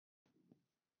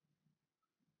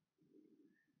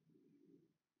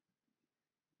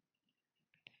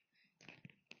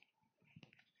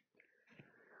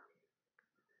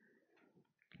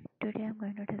Today I'm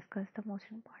going to discuss the most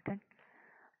important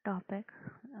topic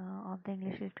of the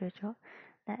English literature,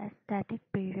 the aesthetic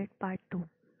period part 2.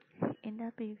 In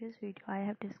the previous video, I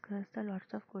have discussed a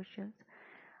lots of questions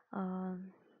um,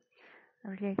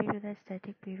 related to the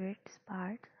aesthetic periods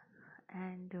part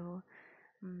and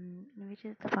which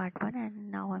is the part 1,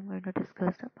 and now I'm going to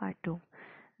discuss the part 2.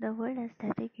 The word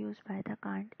aesthetic used by the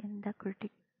Kant in the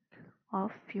critique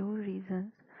of few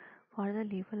reasons for the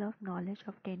level of knowledge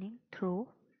obtaining through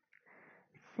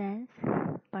sense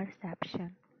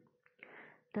perception.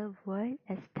 The word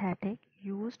aesthetic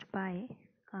used by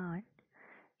Kant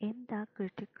in the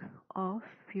critique of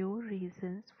few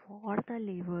reasons for the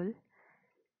level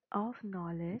of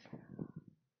knowledge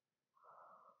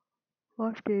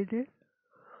obtained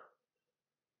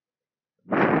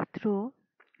through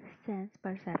sense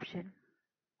perception.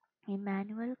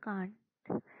 Immanuel Kant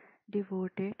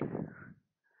devoted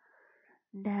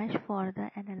dash for the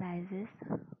analysis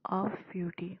of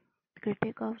beauty.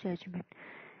 Critique of judgment.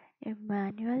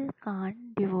 Immanuel Kant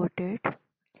devoted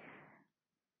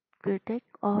critique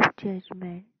of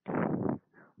judgment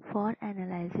for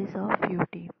analysis of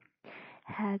beauty.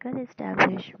 Hegel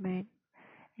establishment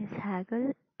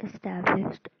Hegel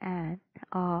established an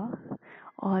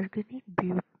organic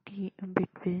beauty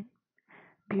between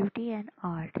beauty and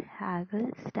art. Hegel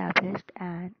established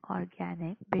an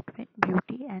organic between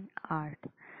beauty and art.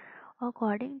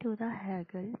 According to the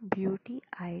Hegel beauty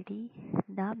idea,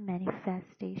 the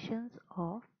manifestations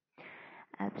of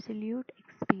absolute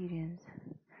experience.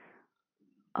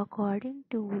 According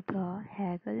to the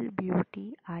Hegel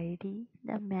beauty idea,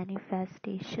 the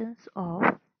manifestations of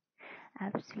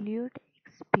absolute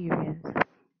experience.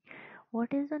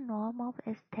 What is the norm of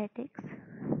aesthetics?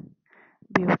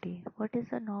 Beauty. What is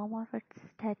the norm of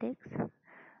aesthetics?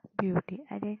 Beauty.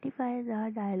 Identify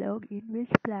the dialogue in which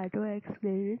Plato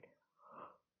explained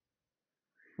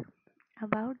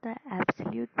about the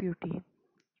absolute beauty.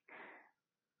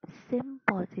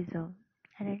 Symposium.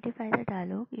 Identify the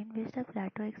dialogue in which the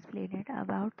Plato explained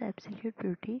about the absolute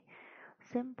beauty.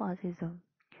 Symposium.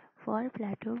 For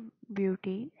Plato,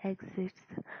 beauty exists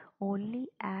only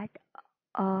at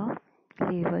a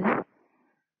level.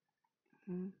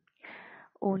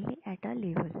 Only at a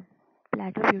level.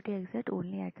 Plato beauty exists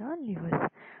only at a level.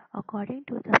 According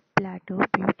to the Plato,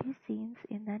 beauty seen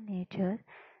in the nature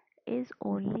is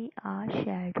only a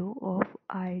shadow of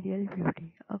ideal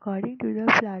beauty. According to the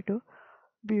Plato,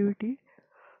 beauty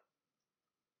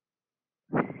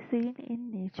seen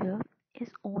in nature is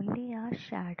only a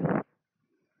shadow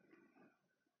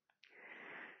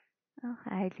of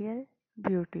ideal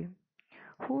beauty.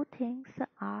 Who thinks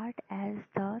art as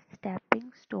the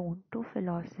stepping stone to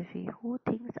philosophy? Who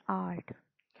thinks art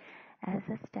as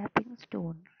a stepping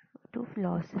stone to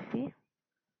philosophy?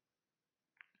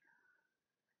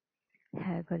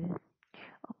 Hegel.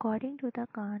 According to the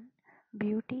Kant,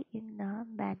 beauty in the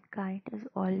mankind is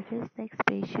always the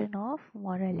expression of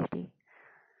morality.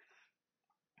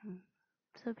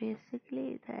 So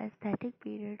basically, the aesthetic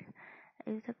period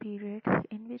is a period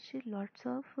in which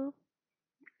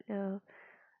uh,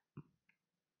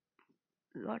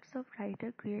 lots of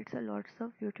writer creates a lots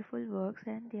of beautiful works,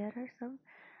 and there are some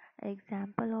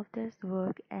example of this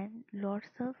work and lots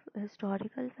of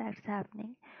historical facts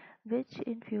happening which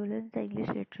influence the English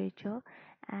literature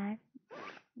and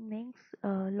makes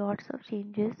lots of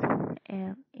changes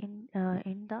in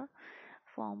the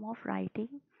form of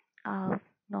writing, uh,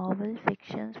 novel,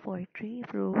 fictions, poetry,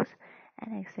 prose,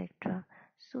 and etc.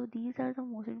 So these are the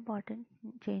most important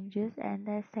changes, and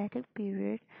the aesthetic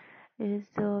period is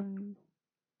mm,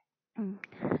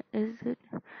 is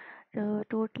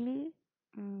totally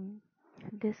mm,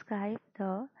 describe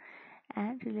the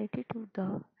and related to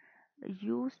the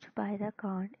used by the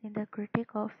Kant in the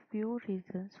critique of few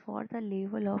reasons for the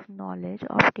level of knowledge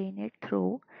obtained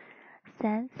through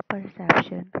sense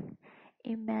perception.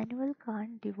 Immanuel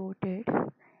Kant devoted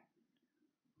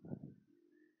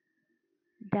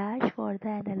dash for the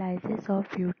analysis of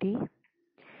beauty.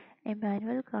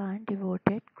 Immanuel Kant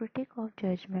devoted critique of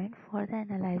judgment for the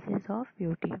analysis of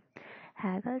beauty.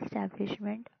 Hegel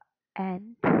establishment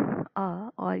and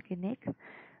organic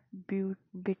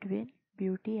between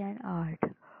beauty and art.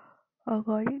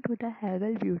 According to the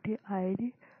Hegel beauty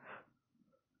idea,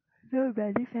 the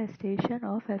manifestation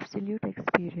of absolute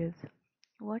experience.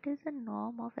 What is the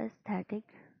norm of aesthetic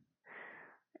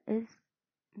is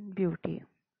beauty.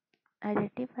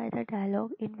 Identify the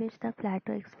dialogue in which the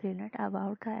Plato explained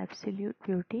about the absolute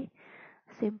beauty.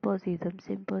 Symposium.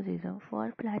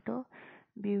 For Plato,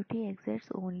 beauty exists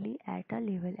only at a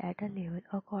level.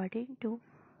 According to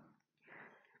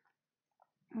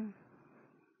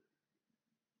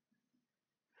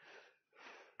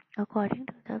According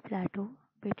to the Plato,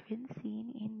 between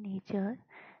seen in nature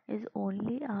is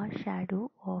only a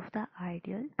shadow of the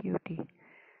ideal beauty.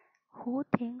 Who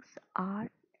thinks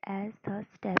art as the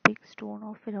stepping stone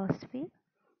of philosophy?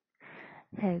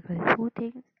 Hegel. Who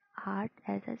thinks art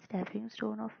as a stepping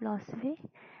stone of philosophy?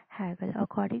 Hegel.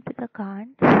 According to the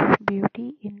Kant,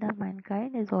 beauty in the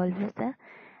mankind is always the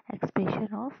expression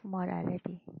of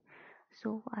morality.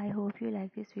 So I hope you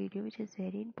like this video, which is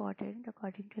very important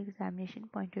according to examination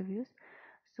point of views.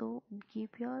 So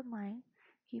keep in your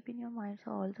mind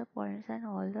all the points and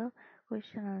all the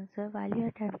question answer while you are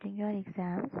attempting your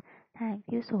exams. Thank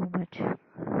you so much.